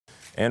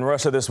In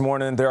Russia this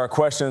morning, there are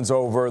questions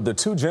over the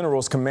two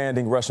generals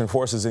commanding Russian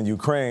forces in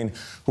Ukraine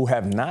who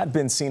have not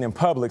been seen in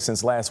public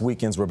since last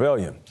weekend's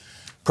rebellion.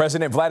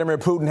 President Vladimir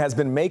Putin has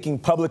been making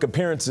public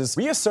appearances,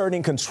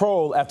 reasserting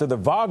control after the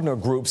Wagner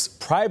Group's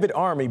private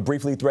army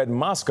briefly threatened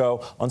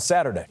Moscow on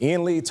Saturday.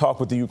 Ian Lee talked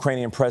with the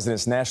Ukrainian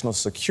president's national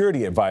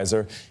security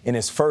advisor in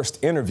his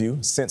first interview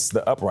since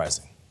the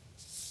uprising.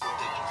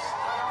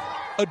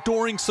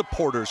 Adoring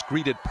supporters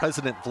greeted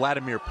President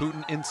Vladimir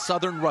Putin in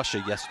southern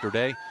Russia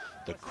yesterday,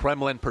 the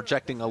Kremlin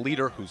projecting a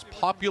leader who's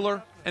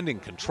popular and in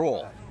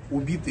control.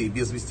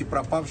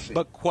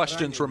 But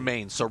questions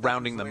remain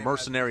surrounding the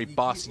mercenary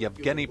boss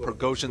Yevgeny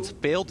Prigozhin's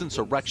failed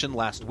insurrection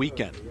last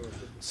weekend.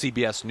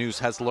 CBS News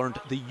has learned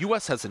the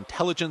U.S. has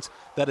intelligence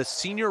that a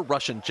senior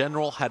Russian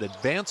general had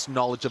advanced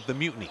knowledge of the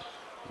mutiny,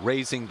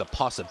 raising the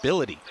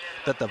possibility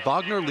that the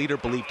Wagner leader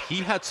believed he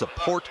had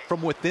support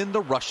from within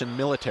the Russian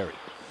military.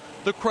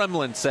 The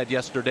Kremlin said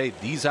yesterday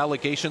these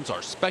allegations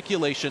are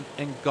speculation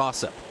and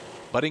gossip.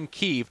 But in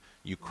Kyiv,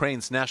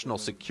 Ukraine's national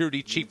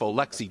security chief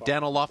Oleksiy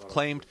Danilov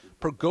claimed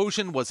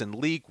Prigozhin was in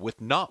league with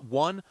not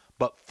one,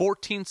 but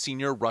 14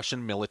 senior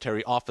Russian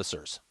military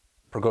officers.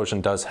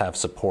 Prigozhin does have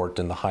support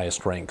in the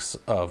highest ranks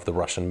of the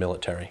Russian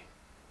military.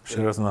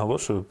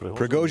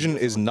 Prigozhin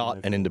is not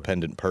an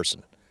independent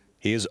person.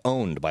 He is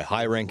owned by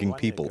high-ranking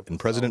people in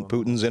President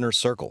Putin's inner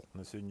circle.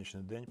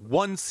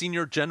 One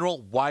senior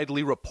general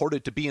widely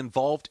reported to be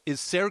involved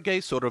is Sergei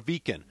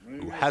Surovikin,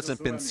 who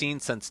hasn't been seen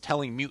since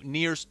telling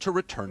mutineers to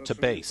return to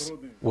base.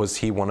 Was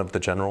he one of the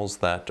generals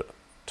that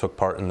took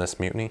part in this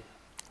mutiny?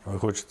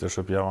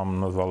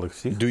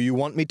 Do you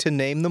want me to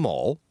name them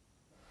all?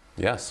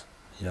 Yes.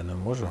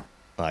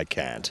 I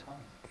can't.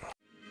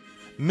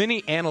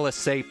 Many analysts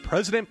say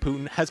President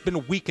Putin has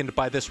been weakened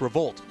by this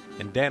revolt,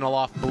 and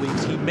Danilov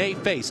believes he may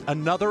face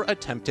another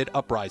attempted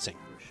uprising.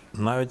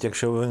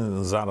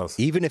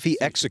 Even if he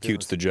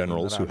executes the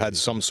generals who had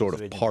some sort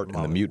of part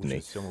in the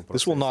mutiny,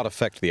 this will not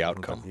affect the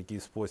outcome.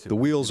 The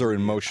wheels are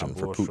in motion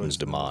for Putin's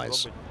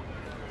demise.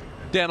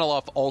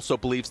 Danilov also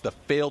believes the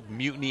failed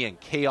mutiny and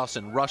chaos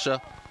in Russia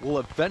will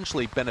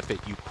eventually benefit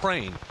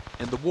Ukraine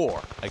in the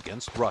war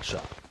against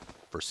Russia.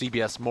 For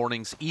CBS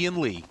Mornings, Ian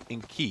Lee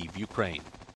in Kyiv, Ukraine.